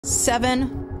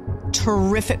7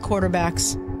 terrific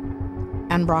quarterbacks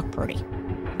and Brock Purdy.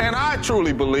 And I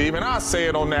truly believe, and I say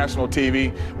it on national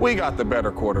TV, we got the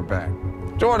better quarterback.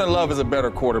 Jordan Love is a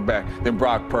better quarterback than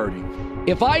Brock Purdy.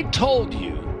 If I told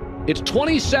you it's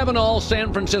 27-all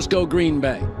San Francisco Green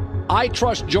Bay, I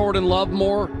trust Jordan Love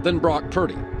more than Brock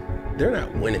Purdy. They're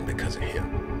not winning because of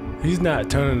him. He's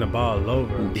not turning the ball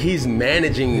over. He's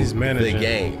managing the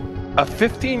game. A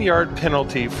 15-yard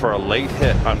penalty for a late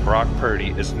hit on Brock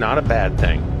Purdy is not a bad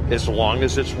thing, as long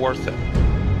as it's worth it.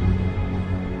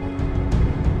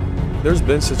 There's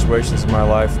been situations in my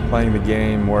life playing the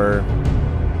game where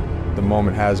the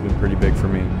moment has been pretty big for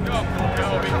me.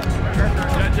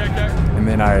 And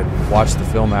then I watched the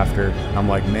film after, and I'm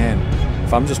like, man,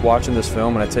 if I'm just watching this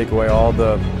film and I take away all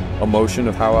the emotion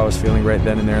of how I was feeling right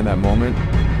then and there in that moment,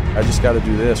 I just got to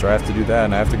do this, or I have to do that,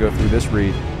 and I have to go through this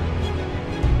read.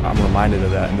 I'm reminded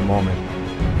of that in the moment.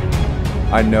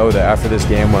 I know that after this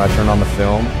game, when I turn on the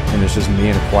film and it's just me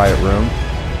in a quiet room,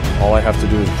 all I have to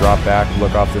do is drop back,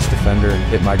 look off this defender, and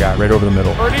hit my guy right over the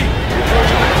middle. But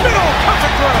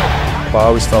I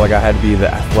always felt like I had to be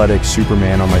the athletic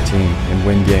Superman on my team and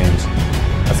win games.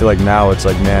 I feel like now it's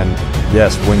like, man,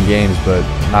 yes, win games, but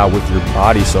not with your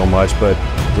body so much, but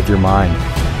with your mind.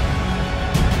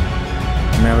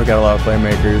 Man, we've got a lot of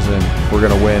playmakers, and if we're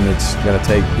going to win, it's going to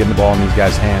take getting the ball in these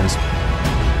guys' hands.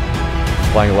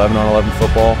 Playing 11-on-11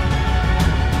 football,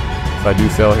 if I do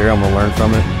fail here, I'm going to learn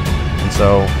from it. And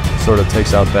so it sort of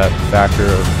takes out that factor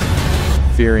of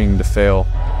fearing to fail.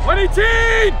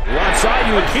 20-team! Wants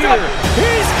Ayuk here.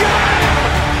 He's got it!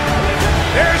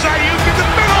 There's Ayuk in the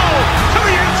middle to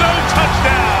the end zone,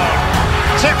 touchdown!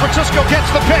 San Francisco gets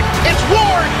the pick. It's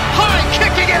Ward, high,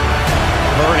 kicking it.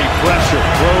 Purdy pressure,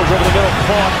 throws over the middle,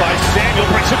 caught by Samuel,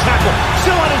 breaks a tackle,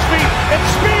 still on his feet, and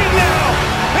speed now.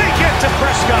 They get to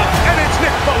Prescott, and it's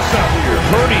Nick Bosa.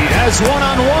 Purdy has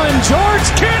one-on-one. George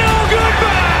Kittle,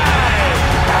 goodbye!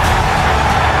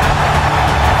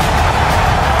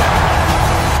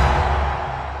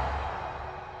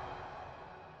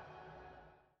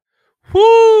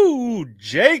 Whoo!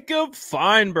 Jacob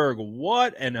Fineberg.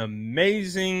 What an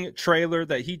amazing trailer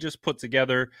that he just put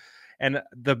together. And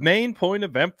the main point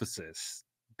of emphasis,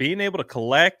 being able to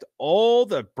collect all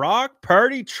the Brock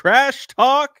Purdy trash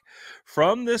talk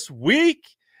from this week.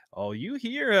 Oh, you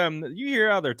hear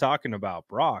how they're talking about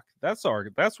Brock. That's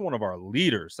one of our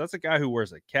leaders. That's a guy who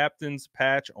wears a captain's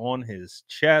patch on his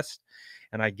chest.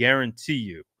 And I guarantee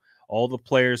you, all the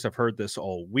players have heard this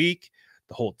all week.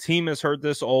 The whole team has heard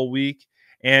this all week.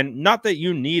 And not that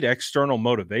you need external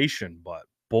motivation, but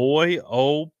boy,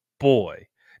 oh boy,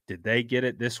 did they get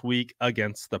it this week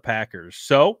against the Packers.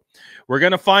 So we're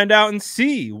going to find out and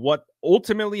see what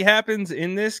ultimately happens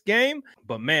in this game.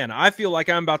 But man, I feel like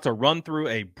I'm about to run through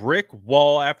a brick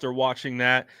wall after watching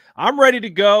that. I'm ready to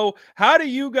go. How do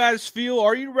you guys feel?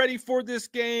 Are you ready for this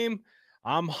game?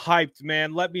 I'm hyped,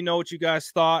 man. Let me know what you guys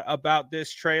thought about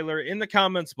this trailer in the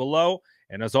comments below.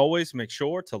 And as always, make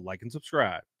sure to like and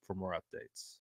subscribe for more updates.